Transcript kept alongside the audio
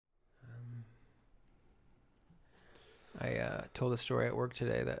I told a story at work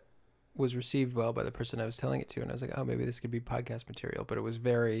today that was received well by the person I was telling it to, and I was like, oh, maybe this could be podcast material, but it was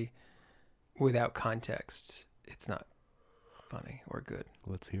very without context. It's not funny or good.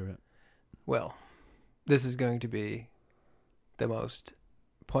 Let's hear it. Well, this is going to be the most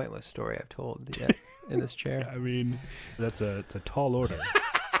pointless story I've told yet in this chair. I mean, it's a tall order.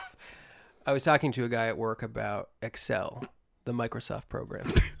 I was talking to a guy at work about Excel, the Microsoft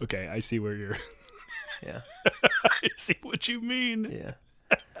program. Okay, I see where you're... Yeah. I see what you mean.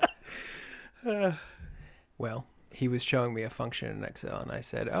 Yeah. Well, he was showing me a function in Excel, and I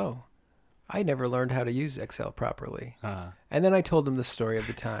said, oh, I never learned how to use Excel properly. And then I told him the story of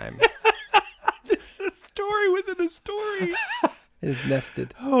the time. This is a story within a story. It is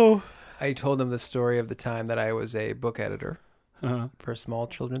nested. Oh. I told him the story of the time that I was a book editor for a small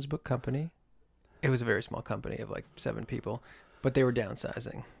children's book company. It was a very small company of like 7 people, but they were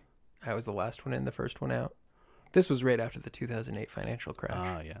downsizing. I was the last one in, the first one out. This was right after the 2008 financial crash.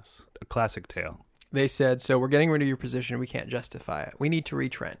 Ah, yes. A classic tale. They said, so we're getting rid of your position. We can't justify it. We need to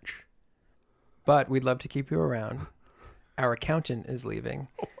retrench. But we'd love to keep you around. Our accountant is leaving.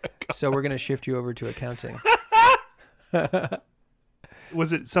 Oh my God. So we're going to shift you over to accounting.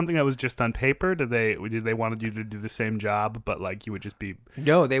 Was it something that was just on paper? Did they wanted you to do the same job, but like you would just be...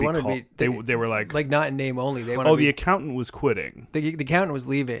 No, they wanted me... They were like... Like not in name only. They wanted the accountant was quitting. The accountant was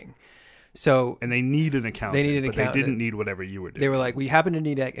leaving. So... And they need an accountant. They needed an accountant. But they didn't need whatever you were doing. They were like, we happen to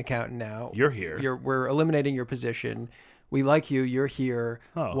need an accountant now. You're here. We're eliminating your position. We like you. You're here.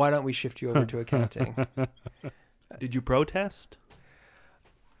 Oh. Why don't we shift you over to accounting? Did you protest?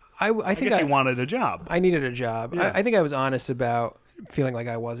 I think you wanted a job. I needed a job. Yeah. I think I was honest about feeling like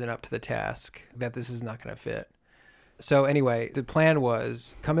I wasn't up to the task, that this is not going to fit. So anyway, the plan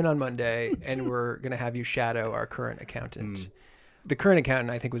was come in on Monday and we're going to have you shadow our current accountant. The current accountant,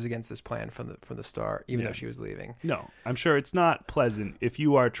 I think, was against this plan from the start, even though she was leaving. No, I'm sure it's not pleasant if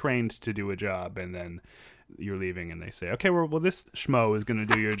you are trained to do a job and then you're leaving and they say, okay, well, this schmo is going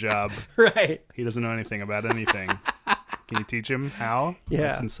to do your job. Right. He doesn't know anything about anything. Can you teach him how?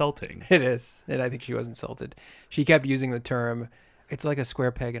 Yeah. It's insulting. It is. And I think she was insulted. She kept using the term, it's like a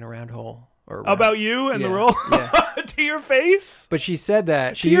square peg in a round hole. About you and the role? Yeah. To your face? But she said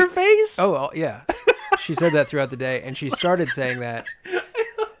that. To your face? Oh, yeah. She said that throughout the day. And she started saying that.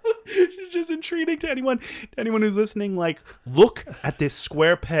 She's just intriguing to anyone who's listening. Like, look at this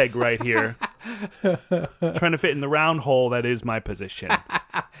square peg right here. Trying to fit in the round hole that is my position.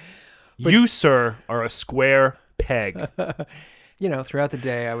 You, sir, are a square peg. Throughout the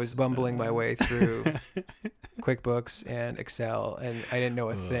day, I was bumbling my way through QuickBooks and Excel, and I didn't know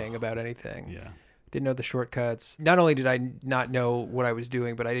a thing about anything. Yeah. Didn't know the shortcuts. Not only did I not know what I was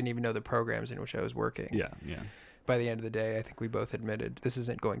doing, but I didn't even know the programs in which I was working. Yeah, yeah. By the end of the day, I think we both admitted this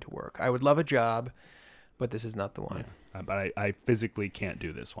isn't going to work. I would love a job, but this is not the one. Yeah. But I physically can't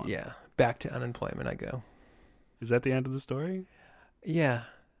do this one. Yeah. Back to unemployment I go. Is that the end of the story? Yeah.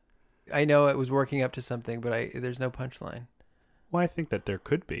 I know it was working up to something, but there's no punchline. Well, I think that there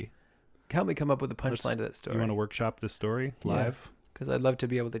could be. Help me come up with a punchline to that story. You want to workshop this story live? Because I'd love to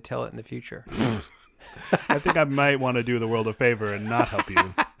be able to tell it in the future. I think I might want to do the world a favor and not help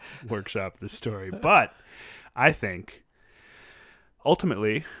you workshop this story. But I think,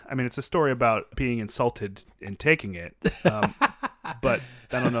 ultimately, I mean, it's a story about being insulted and taking it. But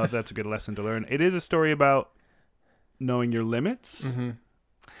I don't know if that's a good lesson to learn. It is a story about knowing your limits. Mm-hmm.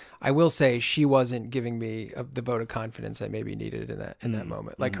 I will say she wasn't giving me the vote of confidence I maybe needed in that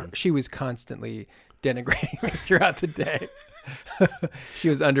moment. Like she was constantly denigrating me throughout the day. She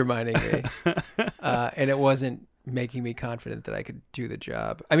was undermining me, and it wasn't making me confident that I could do the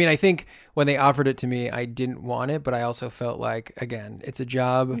job. I mean, I think when they offered it to me, I didn't want it, but I also felt like, again, it's a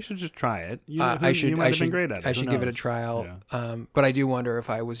job. You should just try it. You might have been great at it. I should give it a trial. Yeah. But I do wonder if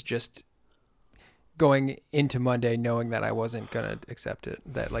I was just going into Monday knowing that I wasn't going to accept it,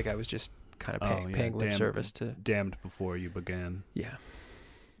 that like I was just kind of paying lip service to... Damned before you began. Yeah.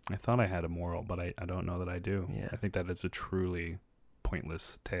 I thought I had a moral, but I don't know that I do. Yeah. I think that it's a truly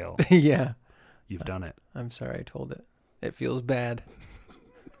pointless tale. Yeah. You've done it. I'm sorry I told it. It feels bad.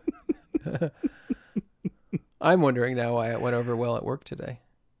 I'm wondering now why it went over well at work today.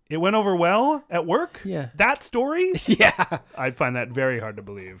 It went over well at work? Yeah. That story? Yeah. I find that very hard to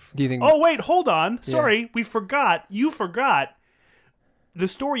believe. Do you think... Oh, wait, hold on. Sorry, yeah. we forgot. You forgot. The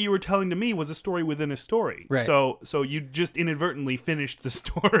story you were telling to me was a story within a story. Right. So you just inadvertently finished the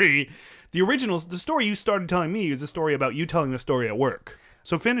story. The story you started telling me is a story about you telling the story at work.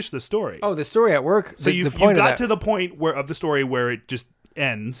 So finish the story. Oh, the story at work? So you got to the point of the story where it just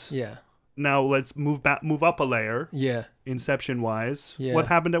ends. Yeah. Now let's move up a layer. Yeah. Inception-wise. Yeah. What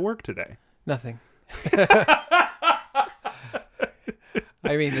happened at work today? Nothing.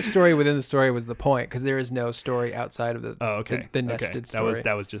 I mean, the story within the story was the point, because there is no story outside of the nested story.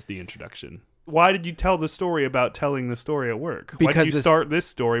 That was just the introduction. Why did you tell the story about telling the story at work? Because why did you start this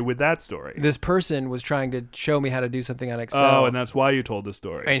story with that story? This person was trying to show me how to do something on Excel. Oh, and that's why you told the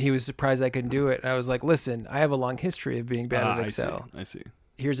story. And he was surprised I couldn't do it. And I was like, listen, I have a long history of being bad at Excel. I see.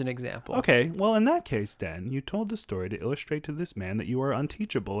 Here's an example. Okay, well, in that case, Dan, you told the story to illustrate to this man that you are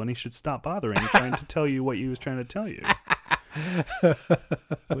unteachable and he should stop bothering trying to tell you what he was trying to tell you.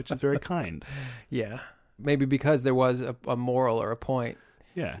 Which is very kind. Yeah. Maybe because there was a moral or a point.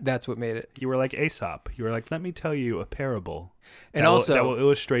 Yeah. That's what made it. You were like Aesop. You were like, let me tell you a parable. And that will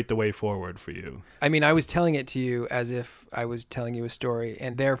illustrate the way forward for you. I mean, I was telling it to you as if I was telling you a story,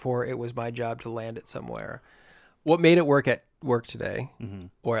 and therefore it was my job to land it somewhere. What made it work at work today,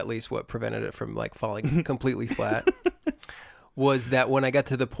 or at least what prevented it from like falling completely flat, was that when I got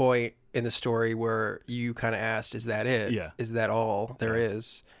to the point in the story where you kind of asked, is that it? Yeah. Is that all there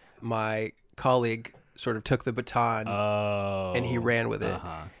is? My colleague sort of took the baton and he ran with it.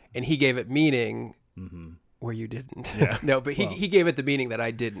 And he gave it meaning where you didn't. Yeah. No, but he gave it the meaning that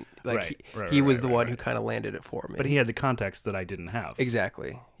I didn't. Like he was the one who kind of landed it for me. But he had the context that I didn't have.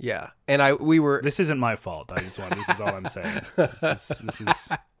 Exactly. Yeah. And we were. This isn't my fault. This is all I'm saying. This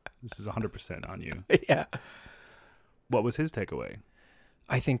is 100% on you. Yeah. What was his takeaway?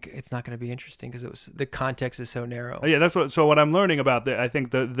 I think it's not going to be interesting because the context is so narrow. Oh, yeah, so what I'm learning about I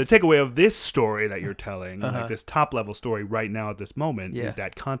think the takeaway of this story that you're telling, like this top level story right now at this moment, is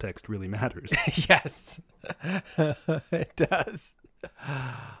that context really matters. Yes, it does.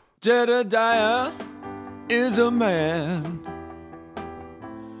 Jedediah is a man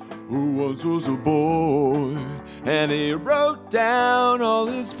who once was a boy, and he wrote down all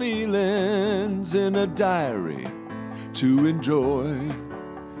his feelings in a diary to enjoy.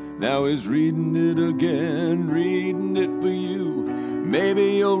 Now he's reading it again, reading it for you.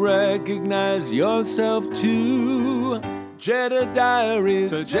 Maybe you'll recognize yourself too.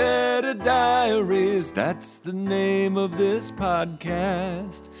 Jedediaries, the Jedediaries, that's the name of this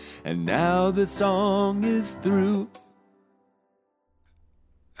podcast. And now the song is through.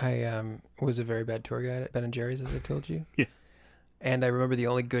 I was a very bad tour guide at Ben & Jerry's, as I told you. Yeah. And I remember the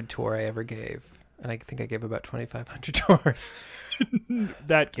only good tour I ever gave. And I think I gave about 2,500 tours.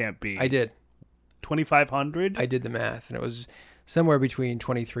 That can't be. I did. 2,500? I did the math, and it was somewhere between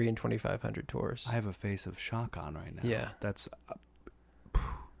 23 and 2,500 tours. I have a face of shock on right now. Yeah. That's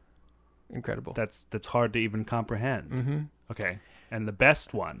incredible. That's hard to even comprehend. Mm-hmm. Okay. And the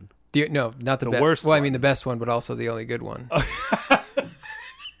best one? No, not the best. Worst one. I mean the best one, but also the only good one.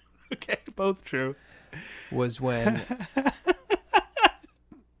 Okay, both true. Was when...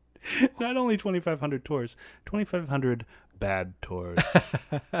 Not only 2,500 tours, 2,500 bad tours.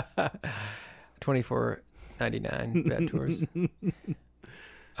 $24.99 bad tours.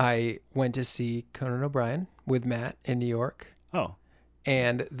 I went to see Conan O'Brien with Matt in New York. Oh.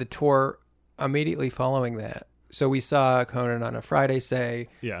 And the tour immediately following that. So we saw Conan on a Friday, say.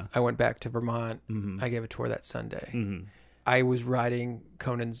 Yeah. I went back to Vermont. Mm-hmm. I gave a tour that Sunday. Mm-hmm. I was riding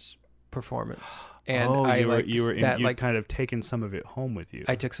Conan's performance. And you'd kind of taken some of it home with you.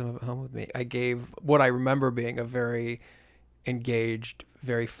 I took some of it home with me. I gave what I remember being a very engaged,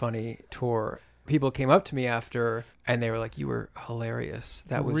 very funny tour. People came up to me after and they were like, "You were hilarious.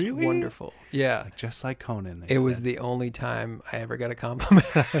 That was really wonderful." Yeah. Just like Conan. It was the only time I ever got a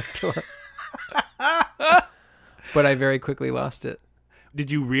compliment on a tour. But I very quickly lost it. Did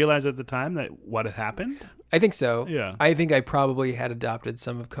you realize at the time that what had happened? I think so. Yeah. I think I probably had adopted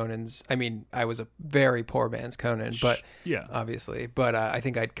some of Conan's. I mean, I was a very poor man's Conan, but yeah, obviously. But I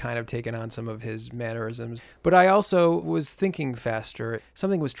think I'd kind of taken on some of his mannerisms. But I also was thinking faster.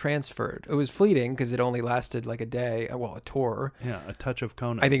 Something was transferred. It was fleeting because it only lasted like a day. Well, a tour. Yeah, a touch of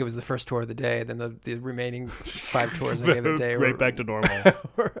Conan. I think it was the first tour of the day. Then the remaining 5 tours I gave the day right back to normal.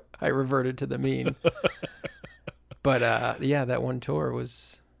 I reverted to the mean. But yeah, that one tour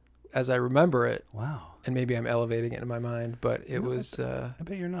was, as I remember it. Wow. And maybe I'm elevating it in my mind, but it was... I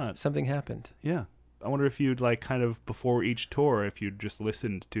bet you're not. Something happened. Yeah. I wonder if you'd like kind of before each tour, if you'd just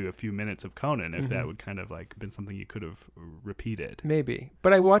listened to a few minutes of Conan, if that would kind of like been something you could have repeated. Maybe.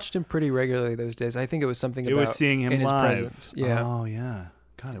 But I watched him pretty regularly those days. I think it was something about... It was seeing him in live. His presence. Yeah. Oh, yeah.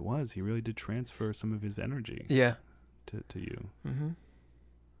 God, it was. He really did transfer some of his energy. Yeah. To you. Mm-hmm.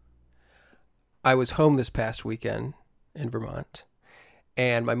 I was home this past weekend in Vermont.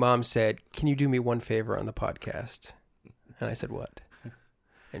 And my mom said, "Can you do me one favor on the podcast?" And I said, "What?"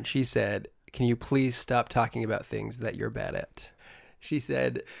 And she said, "Can you please stop talking about things that you're bad at?" She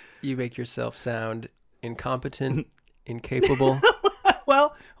said, "You make yourself sound incompetent, incapable."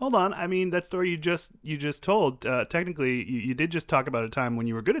 Well, hold on. I mean, that story you just told, technically, you did just talk about a time when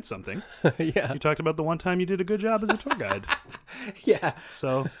you were good at something. Yeah. You talked about the one time you did a good job as a tour guide. Yeah.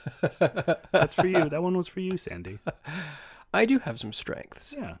 So that's for you. That one was for you, Sandy. I do have some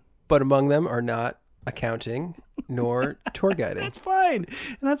strengths. Yeah. But among them are not accounting nor tour guiding. That's fine.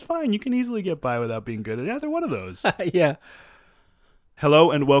 And that's fine. You can easily get by without being good at either one of those. Yeah.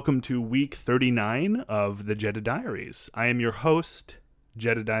 Hello and welcome to week 39 of the Jedediaries. I am your host,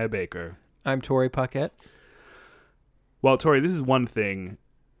 Jedediah Baker. I'm Torrey Paquette. Well, Torrey, this is one thing.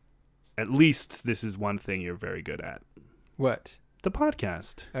 At least this is one thing you're very good at. What? The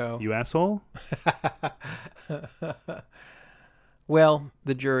podcast. Oh. You asshole. Well,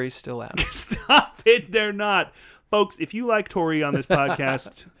 the jury's still out. Stop it. They're not. Folks, if you like Torrey on this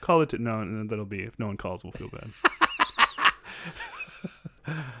podcast, call it to... No, that'll be... If no one calls, we'll feel bad.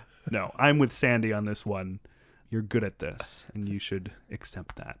 No, I'm with Sandy on this one. You're good at this, and you should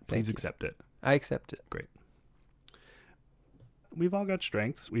accept that. Please accept it. I accept it. Great. We've all got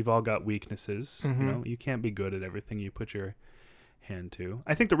strengths. We've all got weaknesses. Mm-hmm. You know, you can't be good at everything you put your hand to.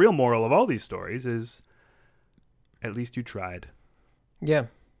 I think the real moral of all these stories is at least you tried. Yeah.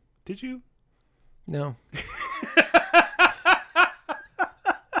 Did you? No.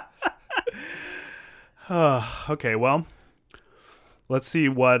 Okay, well, let's see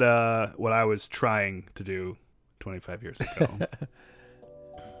what I was trying to do 25 years ago.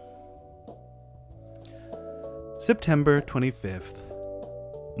 September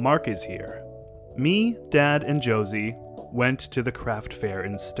 25th. Mark is here. Me, Dad, and Josie went to the craft fair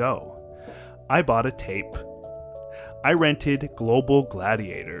in Stowe. I bought a tape. I rented Global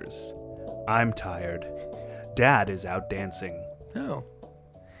Gladiators. I'm tired. Dad is out dancing. Oh.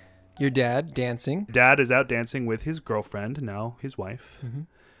 Your dad dancing? Dad is out dancing with his girlfriend, now his wife, Mm-hmm.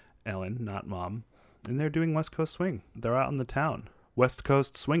 Ellen, not Mom. And they're doing West Coast Swing. They're out in the town. West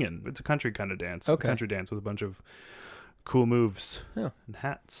Coast Swinging. It's a country kind of dance. Okay. Country dance with a bunch of cool moves Oh. and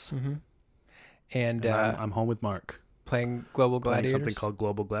hats. Mm-hmm. And I'm home with Mark. playing Global Playing Gladiators? something called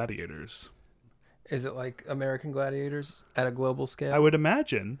Global Gladiators. Is it like American Gladiators at a global scale? I would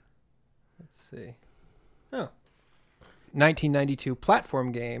imagine. Let's see. Oh. 1992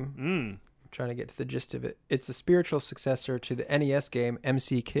 platform game. I'm trying to get to the gist of it. It's a spiritual successor to the NES game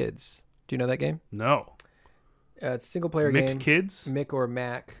MC Kids. Do you know that game? No. It's a single player game. Mick Kids? Mick or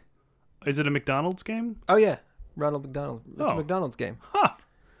Mac. Is it a McDonald's game? Oh, yeah. Ronald McDonald. It's a Oh. McDonald's game. Huh.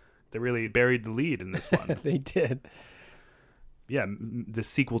 They really buried the lead in this one. They did. Yeah, the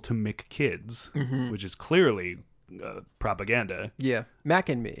sequel to Mick Kids, Mm-hmm. which is clearly propaganda. Yeah. Mac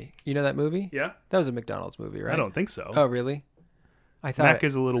and Me. You know that movie? Yeah? That was a McDonald's movie, right? I don't think so. Oh, really? I thought Mac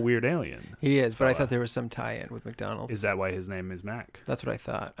is a little weird alien. he is, but I fella. thought there was some tie-in with McDonald's. Is that why his name is Mac? That's what I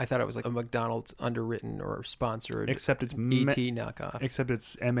thought. I thought it was like a McDonald's underwritten or sponsored Except it's ET knockoff. Except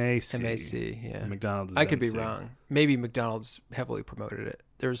it's MAC. MAC, yeah. McDonald's is I could be MC. wrong. Maybe McDonald's heavily promoted it.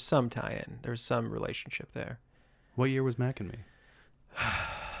 There's some tie-in. There's some relationship there. What year was Mac and Me?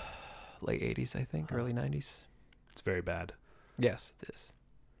 Late 80s, I think. Early 90s. It's very bad. Yes, it is.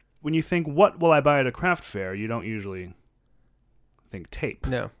 When you think, what will I buy at a craft fair, you don't usually think tape.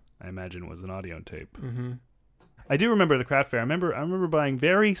 No. I imagine it was an audio tape. Mm-hmm. I do remember the craft fair. I remember buying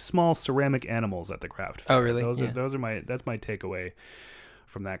very small ceramic animals at the craft fair. Oh, really? That's my takeaway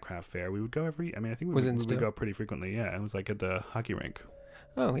from that craft fair. We would go I think we would go pretty frequently. Yeah, it was like at the hockey rink.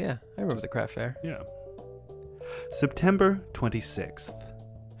 Oh, yeah. I remember the craft fair. Yeah. September 26th.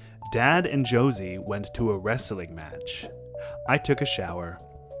 Dad and Josie went to a wrestling match. I took a shower.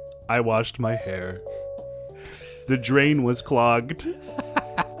 I washed my hair. The drain was clogged.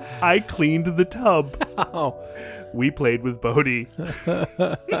 I cleaned the tub. Oh. We played with Bodie.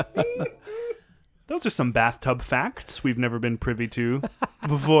 Those are some bathtub facts we've never been privy to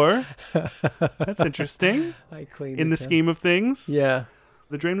before. That's interesting. I cleaned In the scheme of things. Yeah.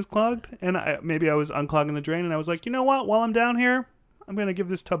 The drain was clogged, and maybe I was unclogging the drain, and I was like, you know what? While I'm down here, I'm going to give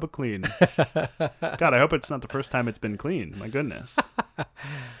this tub a clean. God, I hope it's not the first time it's been cleaned. My goodness.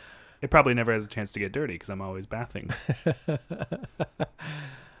 It probably never has a chance to get dirty because I'm always bathing.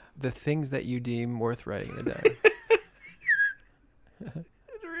 The things that you deem worth writing in the diary. It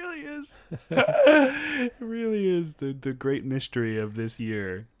really is. It really is the great mystery of this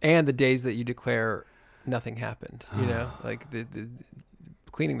year. And the days that you declare nothing happened. You know, like the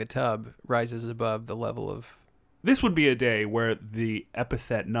cleaning the tub rises above the level of... This would be a day where the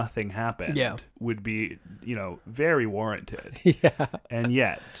epithet "nothing happened" would be, very warranted. Yeah. And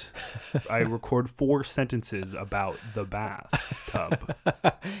yet, I record 4 sentences about the bathtub.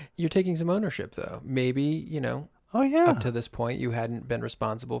 You're taking some ownership, though. Maybe, Oh, yeah. up to this point, you hadn't been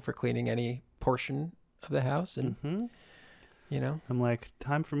responsible for cleaning any portion of the house. And, You know? I'm like,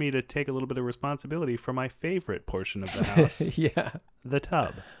 time for me to take a little bit of responsibility for my favorite portion of the house. Yeah. The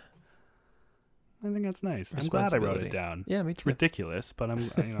tub. I think that's nice. I'm glad I wrote it down. Yeah, me too. It's ridiculous, but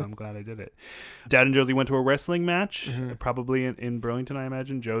I'm glad I did it. Dad and Josie went to a wrestling match, probably in Burlington, I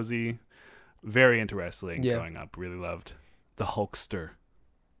imagine. Josie, very into wrestling growing up, really loved the Hulkster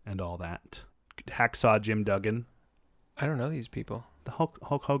and all that. Hacksaw Jim Duggan. I don't know these people. The Hulk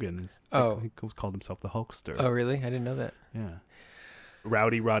Hogan is. He called himself the Hulkster. Oh, really? I didn't know that. Yeah.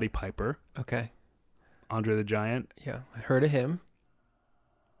 Rowdy Roddy Piper. Okay. Andre the Giant. Yeah, I heard of him.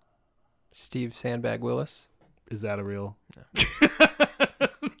 Steve Sandbag Willis. Is that a real? No.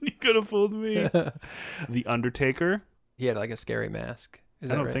 You could have fooled me. The Undertaker. He had like a scary mask. I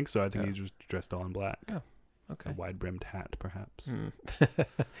don't think so. I think he was dressed all in black. Oh, okay. A wide-brimmed hat, perhaps.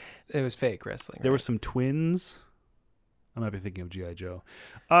 It was fake wrestling. There were some twins. I might be thinking of G.I. Joe.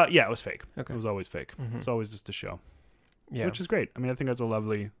 Yeah, it was fake. Okay. It was always fake. Mm-hmm. It's always just a show. Yeah. Which is great. I mean, I think that's a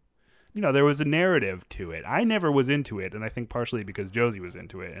lovely... there was a narrative to it. I never was into it, and I think partially because Josie was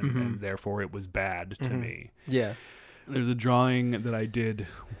into it, and therefore it was bad to me. Yeah. There's a drawing that I did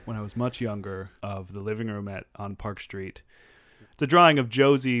when I was much younger of the living room on Park Street. It's a drawing of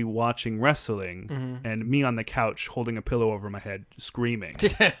Josie watching wrestling and me on the couch holding a pillow over my head screaming.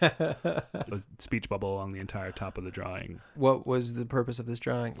 A speech bubble along the entire top of the drawing. What was the purpose of this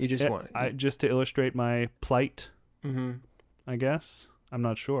drawing? You just just to illustrate my plight, I guess. I'm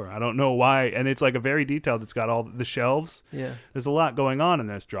not sure. I don't know why. And it's like a very detailed, it's got all the shelves. Yeah. There's a lot going on in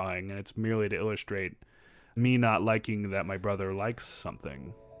this drawing, and it's merely to illustrate me not liking that my brother likes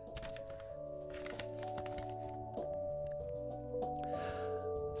something.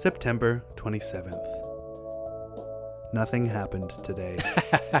 September 27th. Nothing happened today.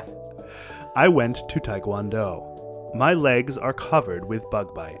 I went to Taekwondo. My legs are covered with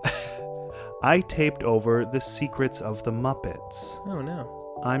bug bites. I taped over The Secrets of the Muppets. Oh,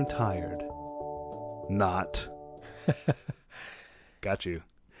 no. I'm tired. Not. Got you.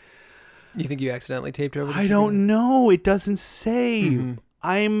 You think you accidentally taped over? I don't know. It doesn't say.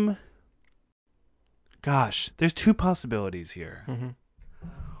 Gosh, there's two possibilities here.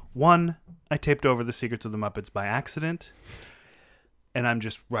 One, I taped over The Secrets of the Muppets by accident, and I'm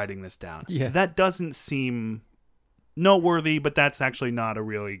just writing this down. Yeah. That doesn't seem noteworthy, but that's actually not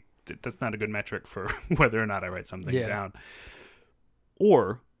that's not a good metric for whether or not I write something down.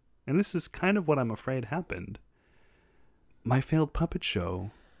 Or, and this is kind of what I'm afraid happened, my failed puppet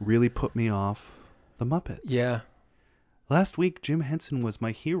show really put me off the Muppets. Yeah. Last week, Jim Henson was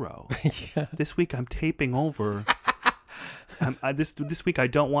my hero. Yeah. This week, I'm taping over. This week, I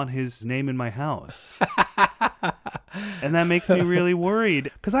don't want his name in my house. And that makes me really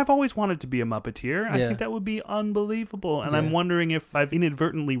worried because I've always wanted to be a Muppeteer. I think that would be unbelievable. And I'm wondering if I've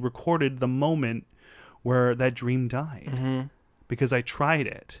inadvertently recorded the moment where that dream died because I tried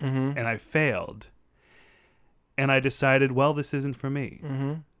it and I failed. And I decided, well, this isn't for me.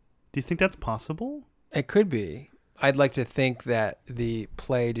 Do you think that's possible? It could be. I'd like to think that the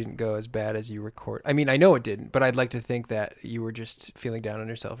play didn't go as bad as you record. I mean, I know it didn't, but I'd like to think that you were just feeling down on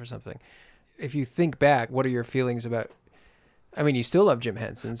yourself or something. If you think back, what are your feelings about... I mean, you still love Jim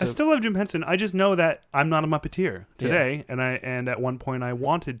Henson. So... I still love Jim Henson. I just know that I'm not a Muppeteer today, and at one point I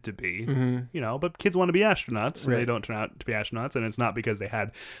wanted to be, but kids want to be astronauts, and they don't turn out to be astronauts, and it's not because they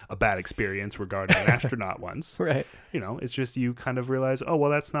had a bad experience regarding an astronaut once. Right. It's just you kind of realize, oh,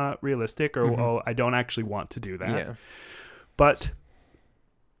 well, that's not realistic, or, oh, I don't actually want to do that. Yeah. But...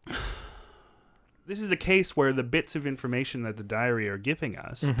 this is a case where the bits of information that the diary are giving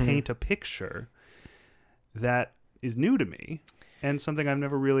us paint a picture that is new to me and something I've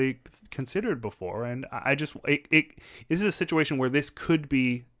never really considered before. And I just, this is a situation where this could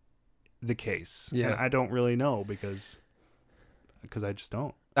be the case. Yeah. And I don't really know because I just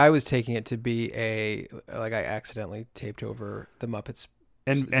don't. I was taking it to be I accidentally taped over the Muppets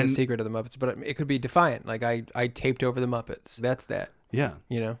and The Secret of the Muppets, but it could be defiant. Like I taped over the Muppets. That's that. Yeah.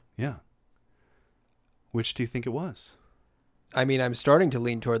 Yeah. Which do you think it was? I mean, I'm starting to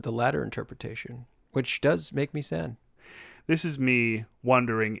lean toward the latter interpretation, which does make me sad. This is me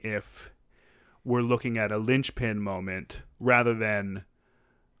wondering if we're looking at a linchpin moment rather than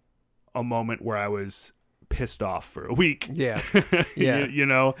a moment where I was pissed off for a week. Yeah.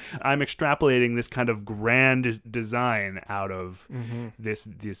 Yeah. I'm extrapolating this kind of grand design out of this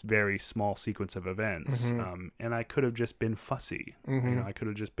very small sequence of events. And I could have just been fussy. I could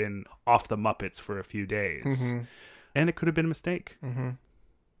have just been off the Muppets for a few days. And it could have been a mistake.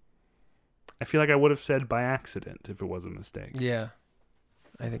 I feel like I would have said by accident if it was a mistake. Yeah.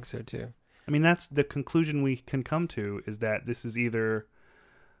 I think so too. I mean, that's the conclusion we can come to, is that this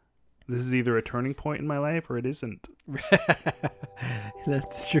This is either a turning point in my life or it isn't.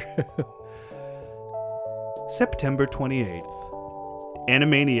 That's true. September 28th.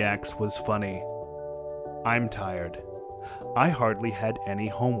 Animaniacs was funny. I'm tired. I hardly had any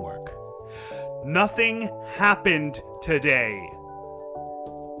homework. Nothing happened today.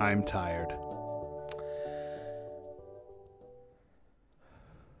 I'm tired.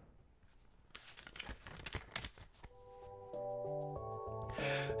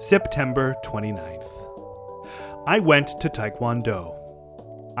 September 29th. I went to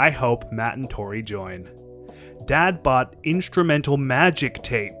Taekwondo. I hope Matt and Torrey join. Dad bought instrumental magic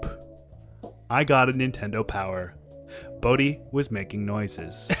tape. I got a Nintendo Power. Bodhi was making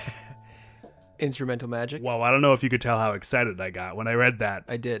noises. Instrumental magic? Well, I don't know if you could tell how excited I got when I read that.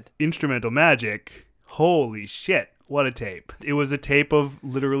 I did. Instrumental magic. Holy shit. What a tape. It was a tape of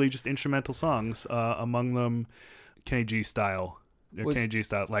literally just instrumental songs, among them Kenny G style. Kenny G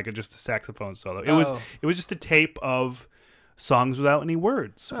style, like just a saxophone solo. It was just a tape of songs without any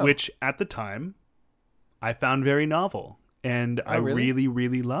words, which at the time I found very novel and I really,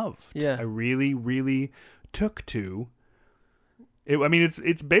 really loved. Yeah. I really, really took to it. I mean,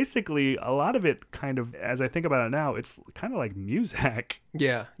 it's basically a lot of it kind of, as I think about it now, it's kind of like Muzak.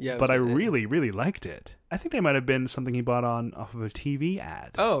 Yeah. But I really, really liked it. I think they might have been something he bought off of a TV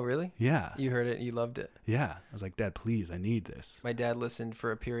ad. Oh, really? Yeah. You heard it and you loved it. Yeah. I was like, Dad, please, I need this. My dad listened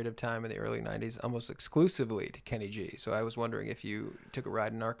for a period of time in the early 90s almost exclusively to Kenny G. So I was wondering if you took a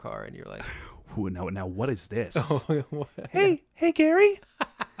ride in our car and you're like... Ooh, now what is this? Oh, hey, Gary.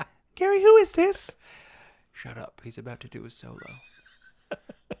 Gary, who is this? Shut up. He's about to do a solo.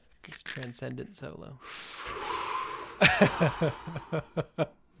 His transcendent solo.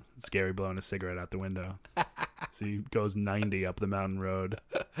 It's Gary blowing a cigarette out the window. So he goes 90 up the mountain road.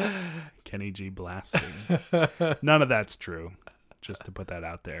 Kenny G blasting. None of that's true. Just to put that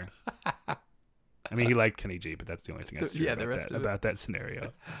out there. I mean, he liked Kenny G, but that's the only thing that's true about that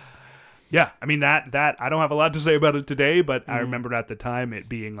scenario. Yeah, I mean, that I don't have a lot to say about it today, but I remember at the time it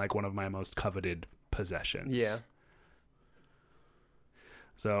being like one of my most coveted possessions. Yeah.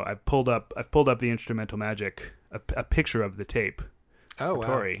 So I've pulled up the instrumental magic, a picture of the tape. Oh, for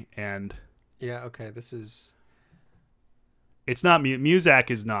Torrey, and yeah, okay, this is... It's not... Muzak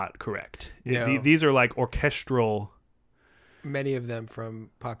is not correct. No. These are like orchestral... Many of them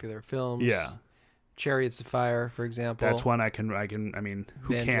from popular films. Yeah. Chariots of Fire, for example. That's one I mean,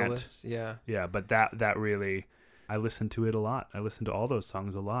 who Vangelis, can't? Yeah. Yeah, but that really... I listen to it a lot. I listen to all those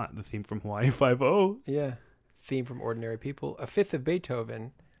songs a lot. The theme from Hawaii Five-0. Yeah. Theme from Ordinary People. A Fifth of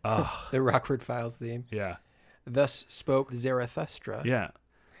Beethoven. Oh. The Rockford Files theme. Yeah. Thus Spoke Zarathustra. Yeah.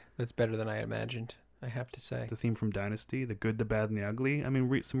 That's better than I imagined, I have to say. The theme from Dynasty, The Good, the Bad, and the Ugly. I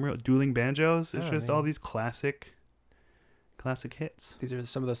mean, some real dueling banjos. It's just all these classic hits. These are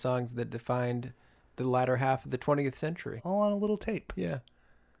some of the songs that defined the latter half of the 20th century. All on a little tape. Yeah.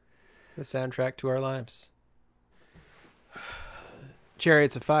 The soundtrack to our lives.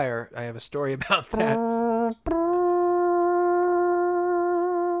 Chariots of Fire, I have a story about that.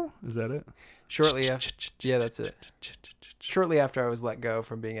 Is that it? Shortly after, yeah, that's it. Shortly after I was let go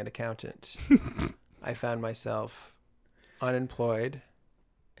from being an accountant, I found myself unemployed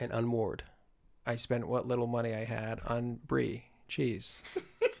and unmoored. I spent what little money I had on brie cheese.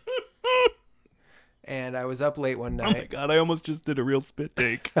 And I was up late one night. Oh my God, I almost just did a real spit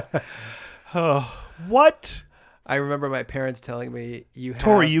take. Oh, what? I remember my parents telling me,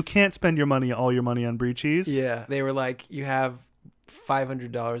 Torrey, you can't spend all your money on brie cheese. Yeah. They were like, you have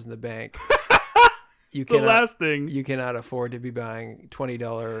 $500 in the bank. The last thing. You cannot afford to be buying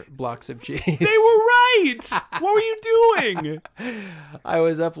 $20 blocks of cheese. They were right. What were you doing? I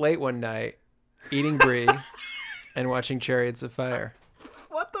was up late one night eating brie and watching Chariots of Fire.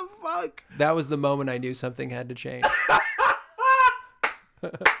 What the fuck? That was the moment I knew something had to change.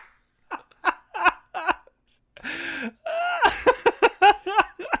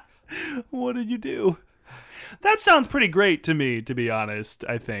 What did you do? That sounds pretty great to me, to be honest,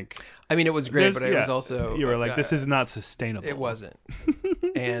 I think. I mean, it was great, but it was also... You were like, this is not sustainable. It wasn't.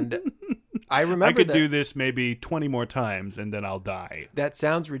 And I remember I could do this maybe 20 more times and then I'll die. That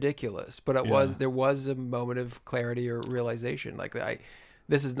sounds ridiculous, but there was a moment of clarity or realization. Like,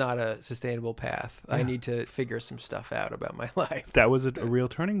 this is not a sustainable path. Yeah. I need to figure some stuff out about my life. That was a real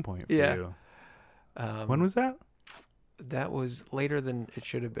turning point for you. When was that? That was later than it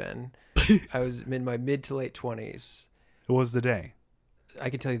should have been. I was in my mid to late 20s. What was the day? I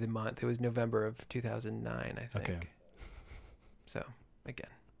can tell you the month. It was November of 2009, I think. Okay. So,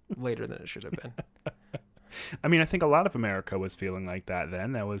 again, later than it should have been. I mean, I think a lot of America was feeling like that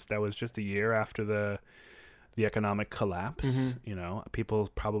then. That was just a year after the economic collapse. People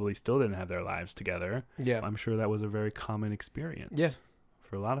probably still didn't have their lives together. Yeah. I'm sure that was a very common experience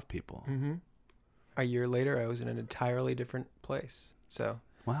for a lot of people. A year later, I was in an entirely different place.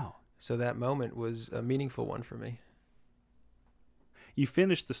 Wow. So that moment was a meaningful one for me. You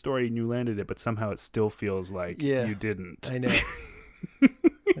finished the story and you landed it, but somehow it still feels like you didn't. I know.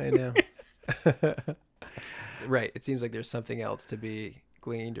 I know. Right. It seems like there's something else to be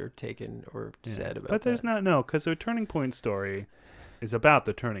gleaned or taken or said about But there's not, because a turning point story is about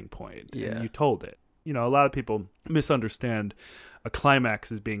the turning point. Yeah. And you told it. A lot of people misunderstand a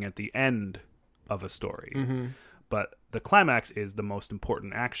climax as being at the end of a story. But the climax is the most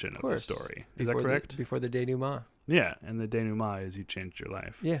important action of the story. Is that correct? Before the denouement. Yeah, and the denouement is you changed your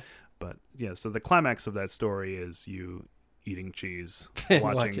life. Yeah. But so the climax of that story is you eating cheese,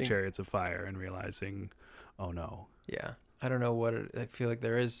 watching Chariots of Fire, and realizing, oh no. Yeah. I don't know I feel like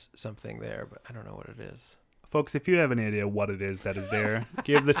there is something there, but I don't know what it is. Folks, if you have any idea what it is that is there,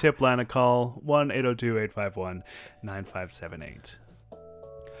 give the tip line a call, 1-802-851-9578.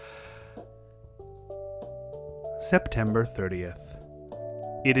 September 30th.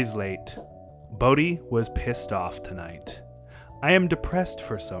 It is late. Bodhi was pissed off tonight. I am depressed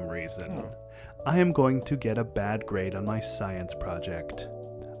for some reason. I am going to get a bad grade on my science project.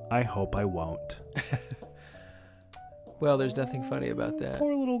 I hope I won't. Well, there's nothing funny about that.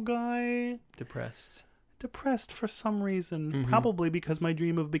 Poor little guy. Depressed For some reason. Probably because my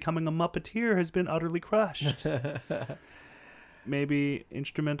dream of becoming a Muppeteer has been utterly crushed. Maybe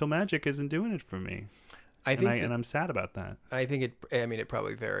instrumental magic isn't doing it for me. And I'm sad about that. I think it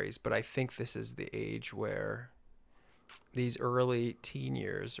probably varies, but I think this is the age where these early teen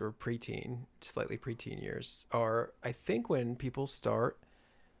years or preteen, slightly preteen years are, I think, when people start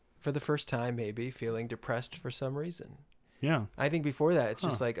for the first time maybe feeling depressed for some reason. Yeah. I think before that, it's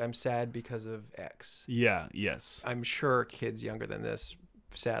just like, I'm sad because of X. Yeah, yes. I'm sure kids younger than this,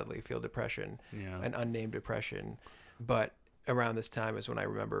 sadly, feel depression, an unnamed depression. But around this time is when I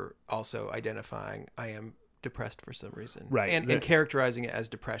remember also identifying I am depressed for some reason. Right. And characterizing it as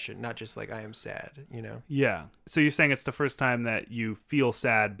depression, not just like I am sad, Yeah. So you're saying it's the first time that you feel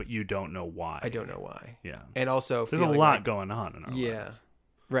sad, but you don't know why. I don't know why. Yeah. And also there's a lot going on in our lives.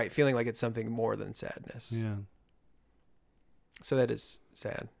 Right. Feeling like it's something more than sadness. Yeah. So that is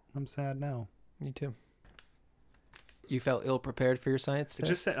sad. I'm sad now. Me too. You felt ill prepared for your science test?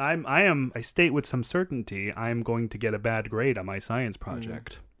 Just I state with some certainty I am going to get a bad grade on my science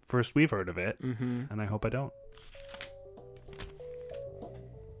project. First we've heard of it, and I hope I don't.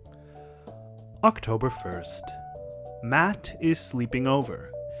 October 1st. Matt is sleeping over.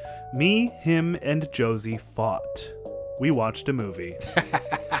 Me, him, and Josie fought. We watched a movie.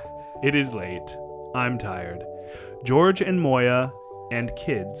 It is late. I'm tired. George and Moya and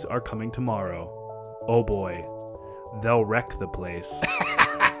kids are coming tomorrow. Oh boy. They'll wreck the place.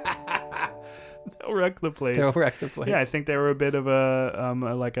 They'll wreck the place. Yeah, I think they were a bit of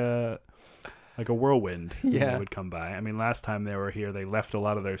a whirlwind when they would come by. I mean, last time they were here, they left a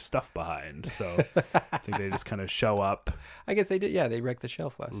lot of their stuff behind. So I think they just kind of show up. I guess they did. Yeah, they wrecked the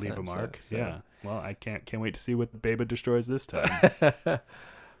shelf last time. Leave a mark. So. Yeah. Well, I can't wait to see what Beba destroys this time.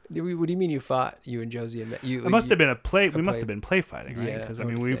 What do you mean you fought, you and Josie and you? It must have been a play. We must have been play fighting, right? Because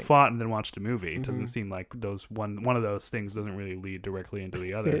we fought and then watched a movie. It doesn't seem like one of those things doesn't really lead directly into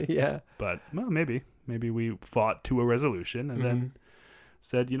the other. Yeah. But well, maybe we fought to a resolution and then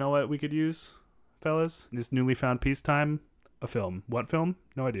said, you know what, we could use, fellas, this newly found peacetime, a film. What film?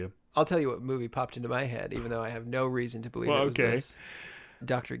 No idea. I'll tell you what movie popped into my head, even though I have no reason to believe it was this.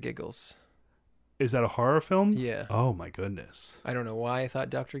 Dr. Giggles. Is that a horror film? Yeah. Oh my goodness. I don't know why I thought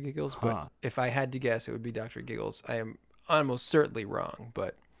Dr. Giggles, but if I had to guess, it would be Dr. Giggles. I am almost certainly wrong,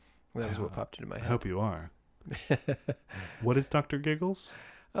 but that was what popped into my head. I hope you are. What is Dr. Giggles?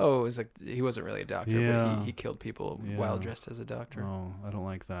 Oh, it was like he wasn't really a doctor, but he killed people while dressed as a doctor. Oh, I don't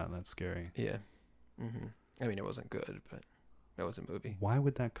like that. That's scary. Yeah. I mean, it wasn't good, but that was a movie. Why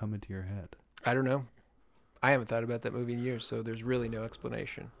would that come into your head? I don't know. I haven't thought about that movie in years, so there's really no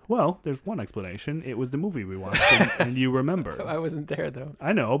explanation. Well, there's one explanation. It was the movie we watched, and you remember. I wasn't there, though.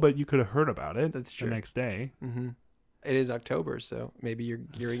 I know, but you could have heard about it. That's true. The next day. It is October, so maybe you're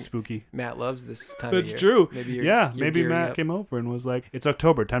gearing. Spooky. Matt loves this time of year. That's true. Maybe you're Matt up. came over and was like, "It's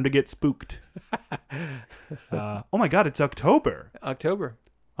October, time to get spooked." Oh my God, it's October. October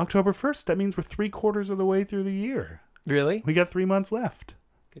 1st. That means we're 3/4 of the way through the year. Really? We got 3 months left.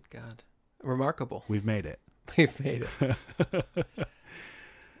 Good God, remarkable. We've made it. We've made it. I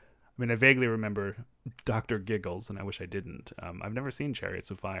mean, I vaguely remember Dr. Giggles, and I wish I didn't. I've never seen Chariots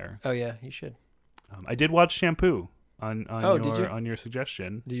of Fire. Oh yeah, you should. I did watch Shampoo Did you? on your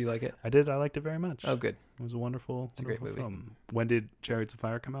suggestion. Do you like it? I did. I liked it very much. Oh, good. It was a wonderful, a great movie. film. When did Chariots of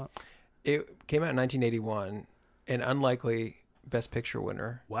Fire come out? It came out in 1981, an unlikely Best Picture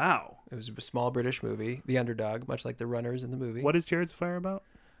winner. Wow. It was a small British movie, The Underdog, much like the runners in the movie. What is Chariots of Fire about?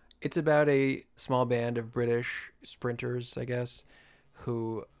 It's about a small band of British sprinters, I guess,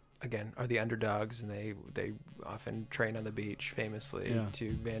 who, again, are the underdogs, and they often train on the beach, famously,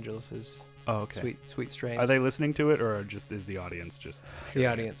 to Vangelis's sweet strains. Are they listening to it, or just is the audience just the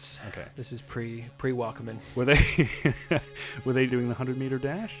audience? Okay. This is pre-Walkman. Were they were they doing the 100-meter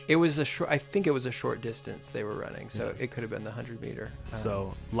dash? It was I think it was a short distance they were running, so it could have been the 100-meter.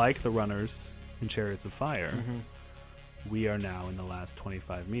 So, like the runners in Chariots of Fire, we are now in the last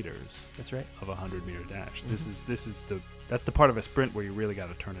 25 meters. That's right. Of a 100-meter dash. That's the part of a sprint where you really got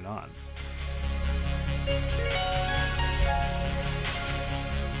to turn it on.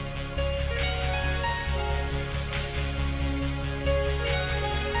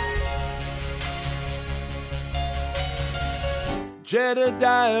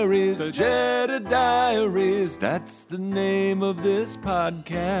 Jedediah, the Jedediah, that's the name of this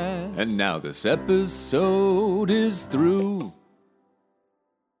podcast. And now this episode is through.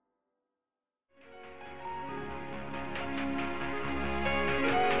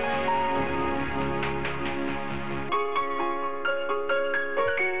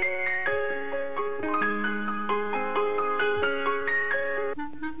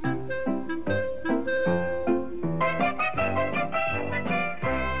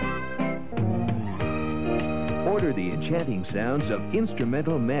 Order the enchanting sounds of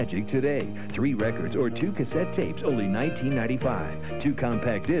instrumental magic today. 3 records or 2 cassette tapes, only $19.95. 2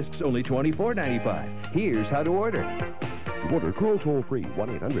 compact discs, only $24.95. Here's how to order. To order, call toll-free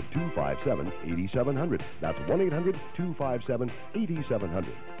 1-800-257-8700. That's 1-800-257-8700.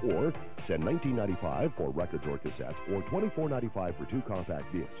 Or send $19.95 for records or cassettes, or $24.95 for 2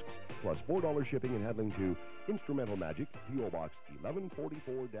 compact discs. Plus $4 shipping and handling to Instrumental Magic, P.O. Box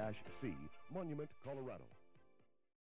 1144-C, Monument, Colorado.